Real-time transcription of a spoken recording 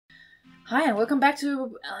Hi, and welcome back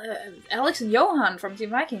to Alex and Johan from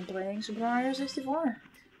Team Viking playing Super Mario 64.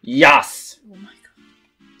 Yes! Oh my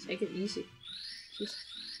god. Take it easy. Jeez.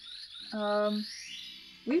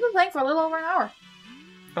 We've been playing for a little over an hour.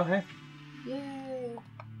 Oh, hey. Yay.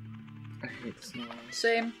 I hate this noise.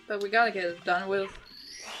 Same, but we gotta get it done with.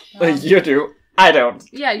 You do. I don't.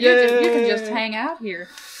 Yeah, you can just hang out here.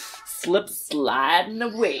 Slip sliding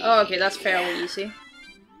away. Oh, okay, that's fairly easy.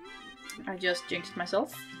 I just jinxed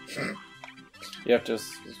myself. You have to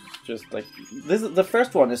just like this. The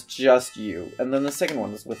first one is just you, and then the second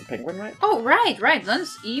one is with the penguin, right? Oh, right. Then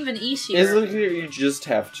it's even easier. Isn't it? You just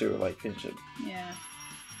have to like pinch it. Yeah.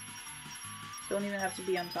 Don't even have to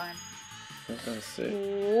be on time. Let's see.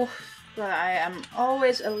 Ooh, but I am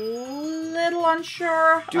always a little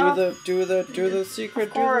unsure. Do the secret.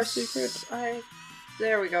 Of course. Do the secret.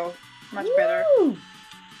 There we go. Much Woo! better.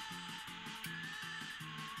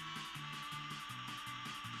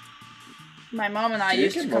 My mom and I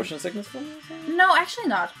used to. Do you get motion sickness from this? No, actually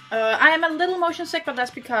not. I am a little motion sick, but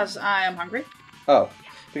that's because I am hungry. Oh,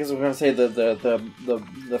 because we're gonna say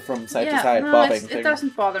the from side to side no, bobbing thing. It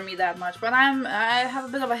doesn't bother me that much, but I have a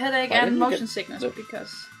bit of a headache and motion sickness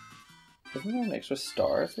because. Isn't there an extra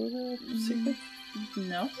star through the secret?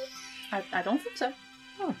 No, I don't think so.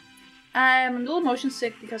 Oh. I'm a little motion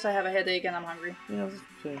sick because I have a headache and I'm hungry. Yeah,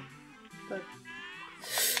 But.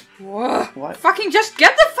 Whoa! What? Fucking just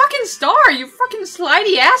get the fucking star, you fucking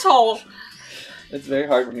slidey asshole! It's very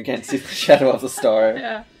hard when you can't see the shadow of the star.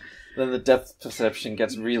 Yeah. Then the depth perception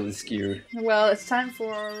gets really skewed. Well, it's time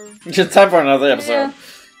for... It's time for another episode. Yeah.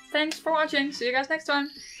 Thanks for watching. See you guys next time.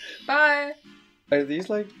 Bye! Are these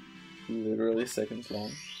like literally seconds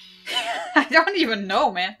long? I don't even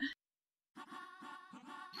know, man.